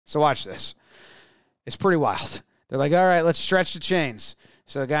So watch this. It's pretty wild. They're like, all right, let's stretch the chains.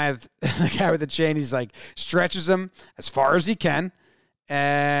 So the guy with the chain, he's like, stretches them as far as he can.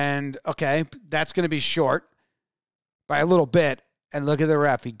 And, okay, that's going to be short by a little bit. And look at the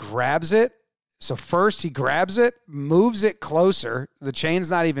ref. He grabs it. So first he grabs it, moves it closer. The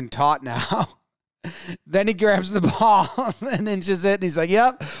chain's not even taut now. Then he grabs the ball and inches it. And he's like,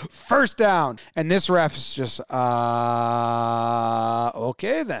 yep, first down. And this ref is just,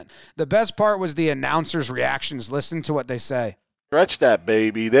 okay then. The best part was the announcers' reactions. Listen to what they say. Stretch that,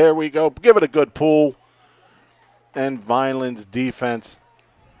 baby. There we go. Give it a good pull. And Vineland's defense.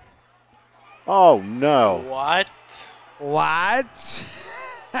 Oh, no. What? What?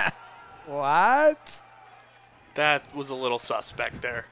 What? That was a little suspect there.